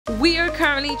We are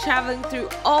currently traveling through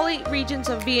all 8 regions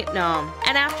of Vietnam,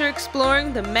 and after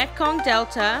exploring the Mekong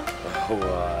Delta,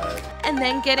 and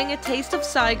then getting a taste of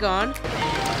Saigon,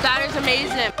 that is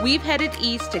amazing. We've headed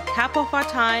east to cap off our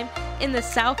time in the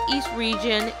southeast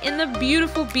region in the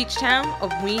beautiful beach town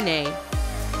of Mui Ne.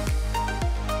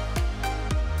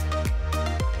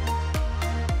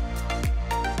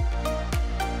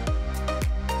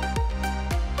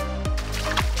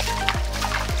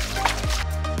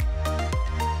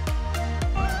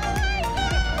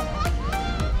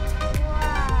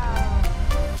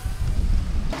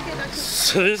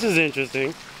 So this is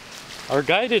interesting. Our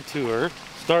guided tour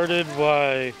started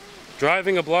by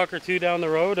driving a block or two down the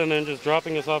road and then just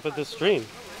dropping us off at this stream.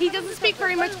 He doesn't speak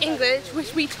very much English,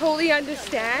 which we totally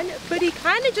understand, but he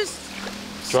kind of just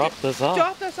dropped us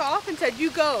off and said,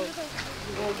 you go.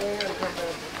 Go there and come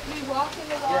back. We walk in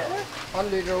the water? Yeah. On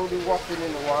the road, we walking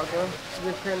in the water.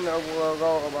 We can go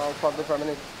about 45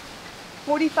 minutes.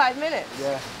 45 minutes?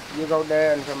 Yeah. You go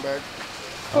there and come back.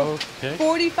 Okay.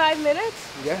 45 minutes?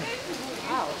 Yeah.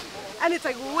 Wow. And it's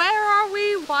like, where are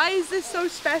we? Why is this so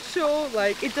special?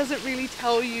 Like, it doesn't really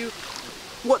tell you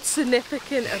what's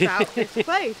significant about this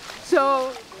place.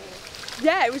 So,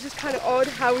 yeah, it was just kind of odd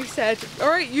how we said, all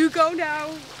right, you go now,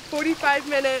 45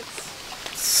 minutes.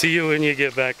 See you when you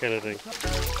get back, kind of thing.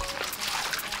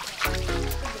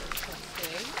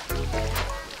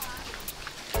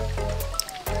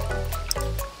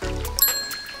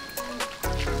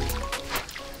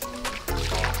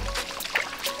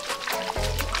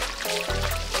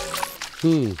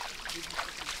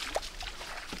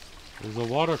 There's a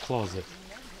water closet.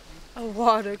 A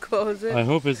water closet. I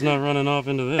hope it's not running off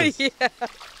into this. Yeah.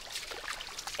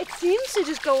 It seems to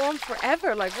just go on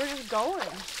forever, like we're just going.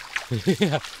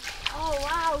 Yeah. Oh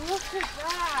wow, look at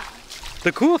that.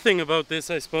 The cool thing about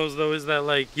this, I suppose, though, is that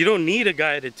like you don't need a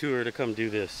guided tour to come do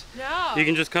this. No. You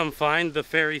can just come find the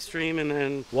ferry stream and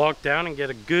then walk down and get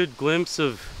a good glimpse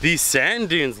of these sand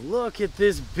dunes. Look at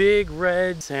this big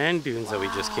red sand dunes that we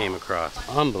just came across.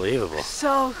 Unbelievable.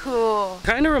 So cool.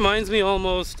 Kind of reminds me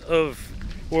almost of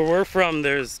where we're from.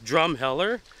 There's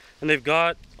Drumheller, and they've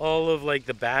got all of like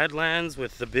the Badlands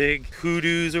with the big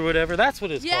hoodoos or whatever. That's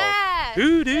what it's called.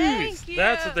 Hoodoos.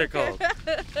 That's what they're called.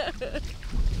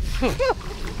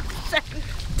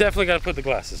 Definitely got to put the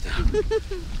glasses down.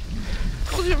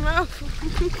 Close your mouth.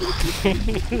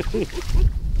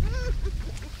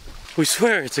 We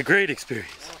swear it's a great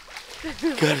experience.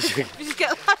 Gotta check. You just get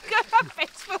like a face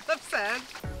full of sand.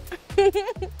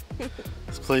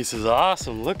 This place is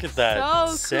awesome. Look at that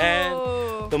sand.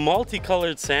 Cool. The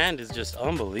multicolored sand is just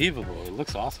unbelievable. It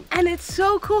looks awesome. And it's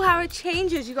so cool how it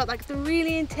changes. You got like the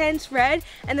really intense red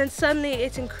and then suddenly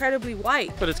it's incredibly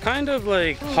white. But it's kind of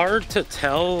like hard to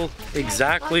tell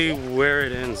exactly where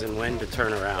it ends and when to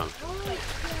turn around.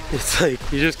 It's like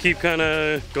you just keep kind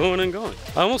of going and going.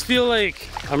 I almost feel like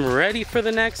I'm ready for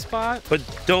the next spot, but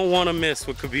don't want to miss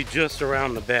what could be just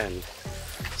around the bend.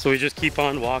 So we just keep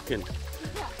on walking.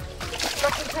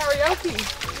 Got some karaoke.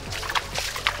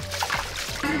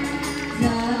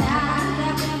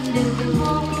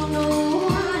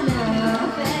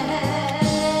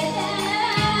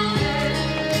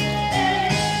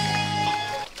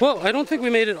 Well, I don't think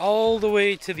we made it all the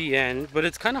way to the end, but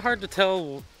it's kind of hard to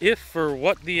tell if or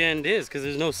what the end is because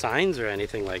there's no signs or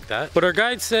anything like that. But our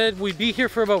guide said we'd be here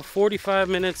for about 45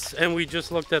 minutes and we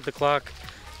just looked at the clock.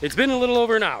 It's been a little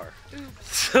over an hour.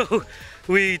 So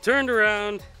we turned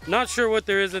around, not sure what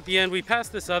there is at the end. We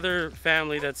passed this other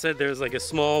family that said there's like a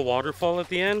small waterfall at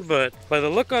the end, but by the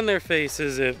look on their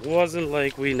faces, it wasn't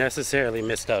like we necessarily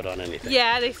missed out on anything.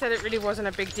 Yeah, they said it really wasn't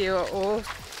a big deal at all.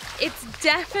 It's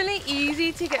definitely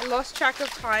easy to get lost track of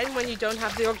time when you don't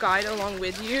have your guide along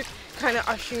with you, kind of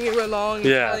ushering you along and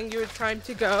telling you it's time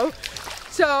to go.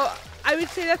 So I would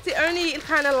say that's the only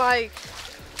kind of like,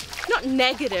 not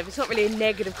negative, it's not really a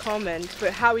negative comment,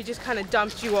 but how he just kind of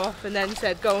dumped you off and then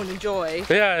said go and enjoy.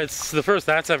 Yeah, it's the first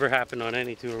that's ever happened on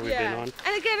any tour we've been on.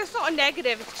 And again, it's not a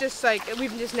negative, it's just like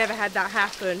we've just never had that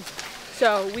happen.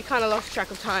 So we kind of lost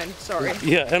track of time, sorry.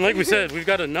 Yeah, and like we said, we've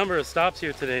got a number of stops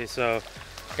here today, so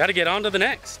got to get on to the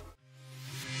next.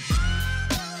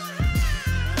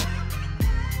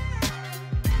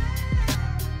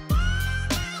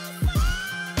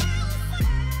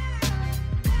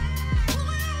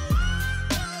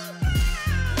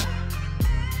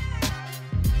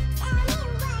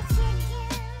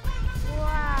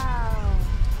 Wow,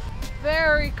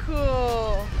 very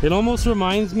cool. It almost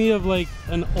reminds me of like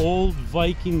an old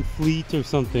Viking fleet or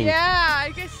something. Yeah,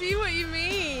 I can see what you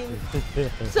mean.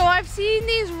 So I've seen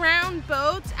these round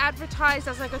boats advertised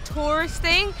as like a tourist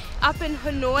thing up in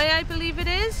Hanoi, I believe it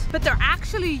is, but they're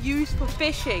actually used for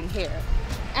fishing here.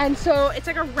 And so it's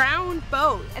like a round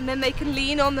boat, and then they can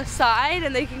lean on the side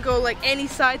and they can go like any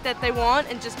side that they want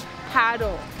and just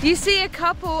paddle. You see a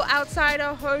couple outside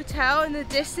our hotel. In the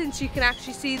distance you can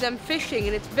actually see them fishing,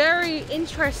 and it's very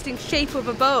interesting shape of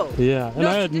a boat. Yeah, and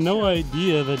I had no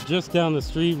idea that just down the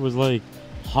street was like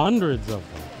hundreds of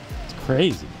them. It's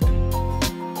crazy.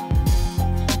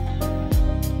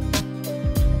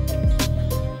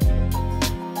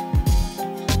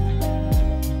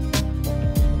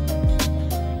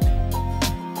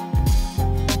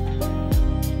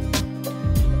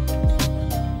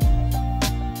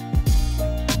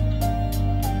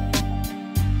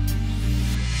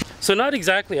 So not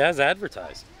exactly as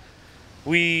advertised.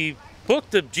 We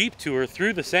booked a Jeep tour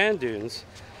through the sand dunes,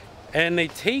 and they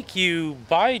take you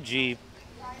by Jeep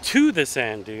to the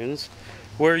sand dunes,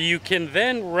 where you can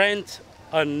then rent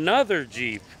another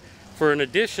Jeep for an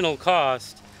additional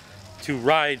cost to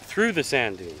ride through the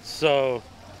sand dunes. So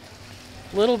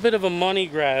a little bit of a money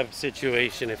grab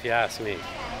situation, if you ask me.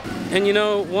 And you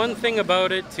know, one thing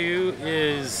about it too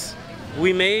is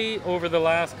we may, over the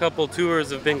last couple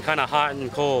tours, have been kind of hot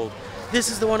and cold. This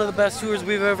is one of the best tours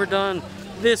we've ever done.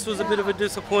 This was a bit of a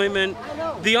disappointment.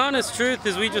 The honest truth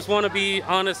is we just want to be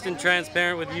honest and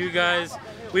transparent with you guys.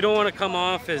 We don't want to come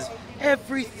off as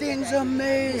everything's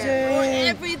amazing. Or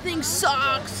everything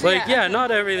sucks. Like, yeah,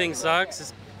 not everything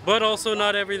sucks, but also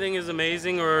not everything is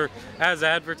amazing or as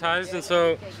advertised. And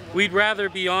so we'd rather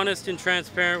be honest and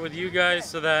transparent with you guys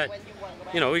so that,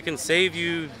 you know, we can save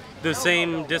you the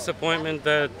same disappointment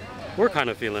that we're kind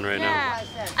of feeling right now.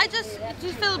 I just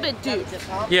feel a bit duped.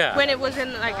 Yeah. When it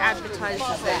wasn't like advertised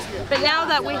as this. But now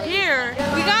that we're here,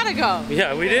 we gotta go.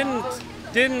 Yeah, we didn't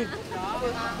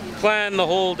plan the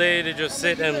whole day to just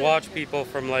sit and watch people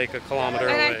from like a kilometer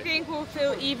away. And I think we'll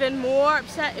feel even more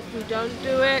upset if we don't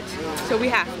do it. So we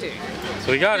have to.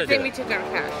 So we gotta do it. I think we took our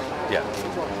cash. Yeah.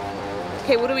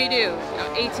 Okay, what do we do?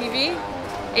 ATV?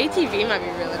 ATV might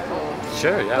be really cool.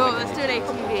 Sure, yeah. Go, let's do an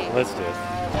ATV. Let's do it.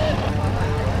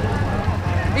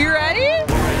 You ready? Oh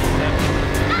my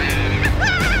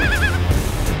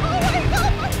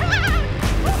God, what's that?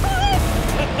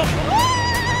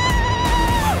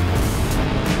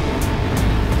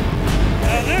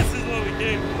 Now this is what we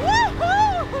came for.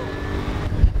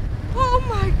 Oh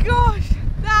my gosh,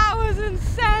 that was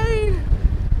insane.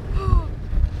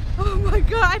 Oh my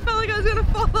God, I felt like I was gonna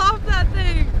fall off that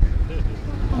thing.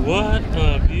 What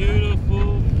a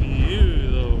beautiful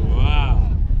view though,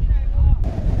 wow.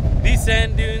 These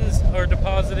sand dunes are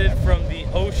deposited from the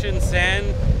ocean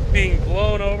sand being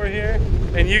blown over here,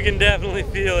 and you can definitely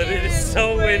feel it. It is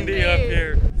so windy up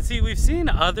here. See, we've seen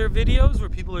other videos where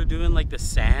people are doing like the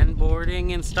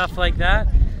sandboarding and stuff like that.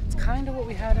 It's kind of what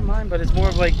we had in mind, but it's more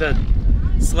of like the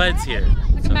sleds here.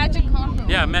 Like a magic carpet.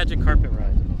 Yeah, a magic carpet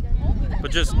ride, but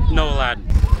just no Aladdin.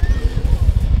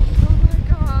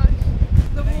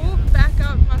 The walk back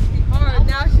up must be hard.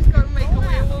 Now she's got to make her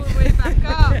way all the way back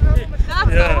up. That's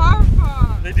the hard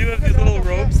part. They do have these little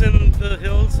ropes in the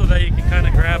hills so that you can kind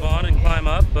of grab on and climb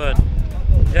up, but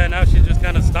yeah, now she's just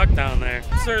kind of stuck down there.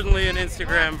 Certainly an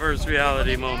Instagram versus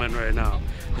reality moment right now.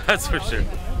 That's for sure.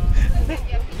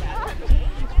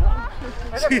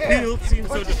 She seems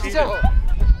so defeated.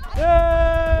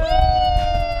 Yay!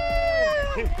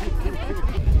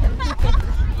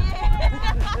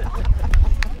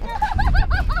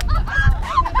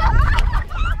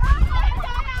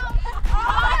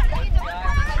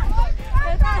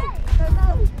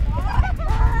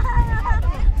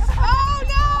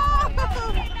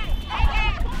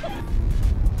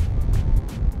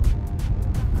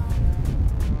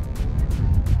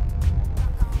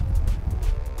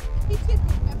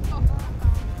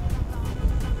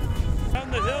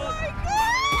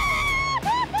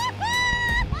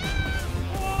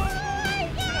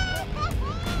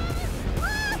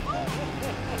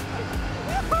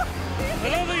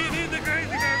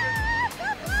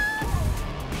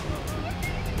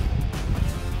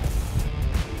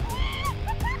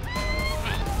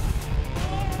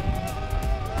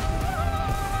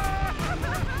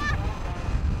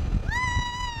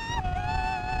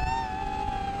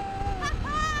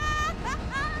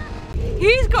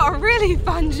 He's got a really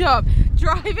fun job.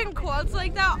 Driving quads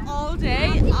like that all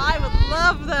day, I would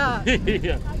love that.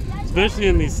 Yeah, especially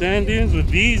in these sand dunes with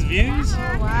these views.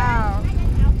 Oh, wow.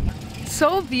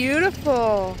 So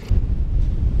beautiful.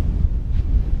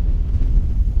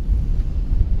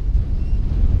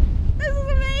 This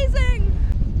is amazing.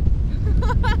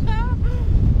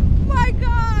 My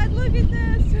God, look at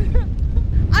this.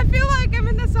 I feel like I'm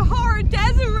in the Sahara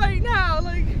Desert right now.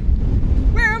 Like,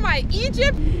 where am I?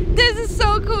 Egypt? This is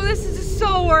so cool. This is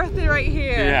so worth it right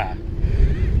here. Yeah.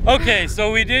 Okay,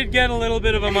 so we did get a little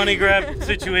bit of a money grab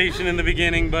situation in the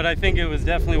beginning, but I think it was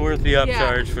definitely worth the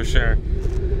upcharge for sure.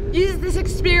 This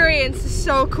experience is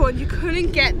so cool. You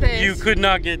couldn't get this. You could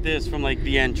not get this from like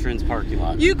the entrance parking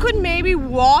lot. You could maybe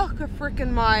walk a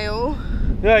freaking mile.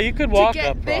 Yeah, you could walk to get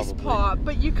up this probably. part,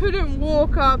 but you couldn't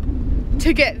walk up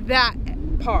to get that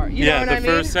part. You know what I mean?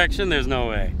 Yeah, the first section, there's no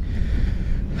way.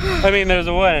 I mean, there's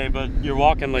a way, but you're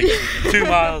walking like 2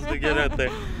 miles to get out there.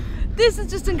 This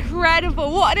is just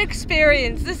incredible. What an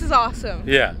experience. This is awesome.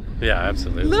 Yeah,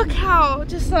 absolutely. Look how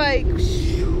just like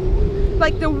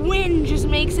the wind just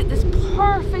makes it this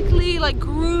perfectly like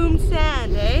groomed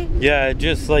sand, eh? Yeah, it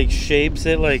just like shapes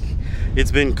it like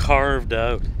it's been carved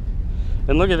out.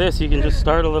 And look at this, you can just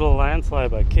start a little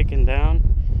landslide by kicking down.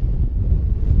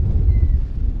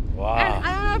 Wow. And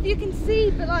I don't know if you can see,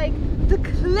 but like the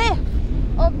cliff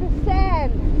of the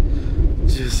sand.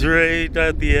 Just right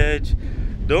at the edge.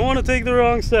 Don't want to take the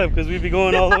wrong step because we'd be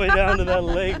going all the way down to that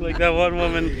lake like that one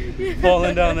woman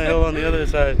falling down the hill on the other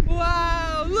side.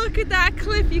 Wow, look at that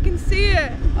cliff, you can see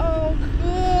it. Oh,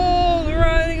 cool,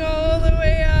 running all the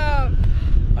way up.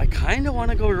 I kind of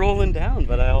want to go rolling down,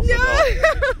 but I also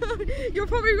don't. You'll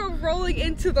probably go rolling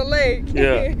into the lake.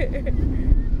 Yeah.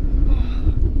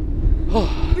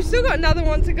 We've still got another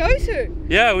one to go to.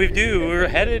 Yeah, we do. We're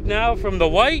headed now from the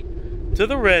white to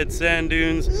the red sand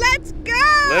dunes. Let's go!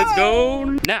 Let's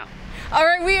go now. All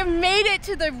right, we have made it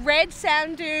to the red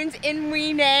sand dunes in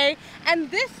Mui Ne, and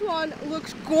this one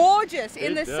looks gorgeous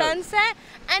in the sunset.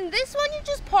 And this one, you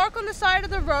just park on the side of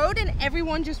the road and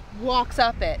everyone just walks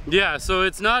up it. Yeah, so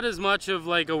it's not as much of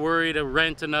like a worry to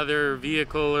rent another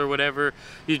vehicle or whatever.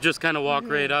 You just kind of walk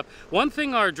right up. One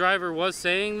thing our driver was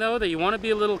saying though, that you want to be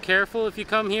a little careful if you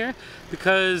come here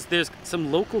because there's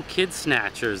some local kid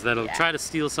snatchers that'll try to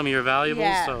steal some of your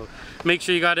valuables. So make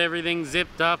sure you got everything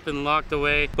zipped up and locked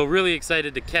away. But really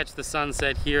excited to catch the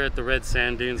sunset here at the red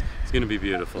sand dunes. It's gonna be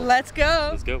beautiful. Let's go.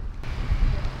 Let's go.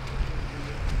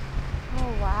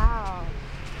 Oh, wow.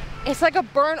 It's like a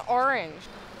burnt orange.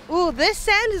 Ooh, this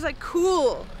sand is like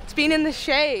cool. It's been in the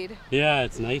shade. Yeah,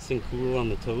 it's nice and cool on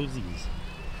the toesies.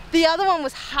 The other one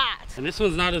was hot. And this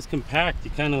one's not as compact.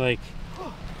 You kind of like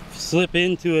slip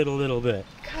into it a little bit.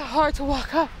 Kind of hard to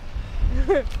walk up.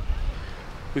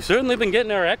 We've certainly been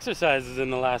getting our exercises in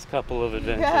the last couple of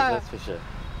adventures, that's for sure.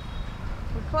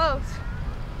 We're close.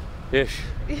 Ish.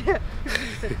 Yeah.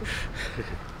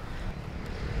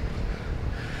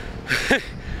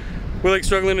 We're like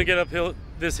struggling to get up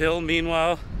this hill.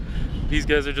 Meanwhile, these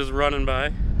guys are just running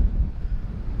by.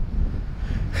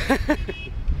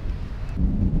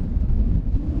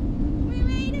 We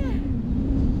made it!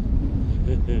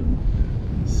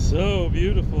 So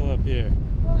beautiful up here.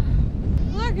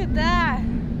 Look at that!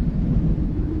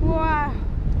 Wow!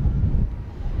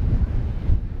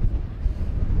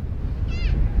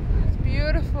 It's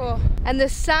beautiful. And the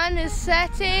sun is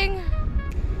setting.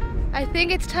 I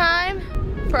think it's time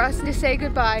for us to say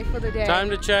goodbye for the day. Time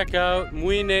to check out.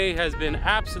 Mui Ne has been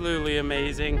absolutely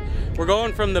amazing. We're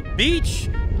going from the beach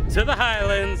to the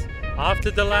highlands, off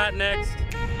to Dalat next.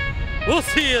 We'll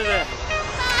see you there.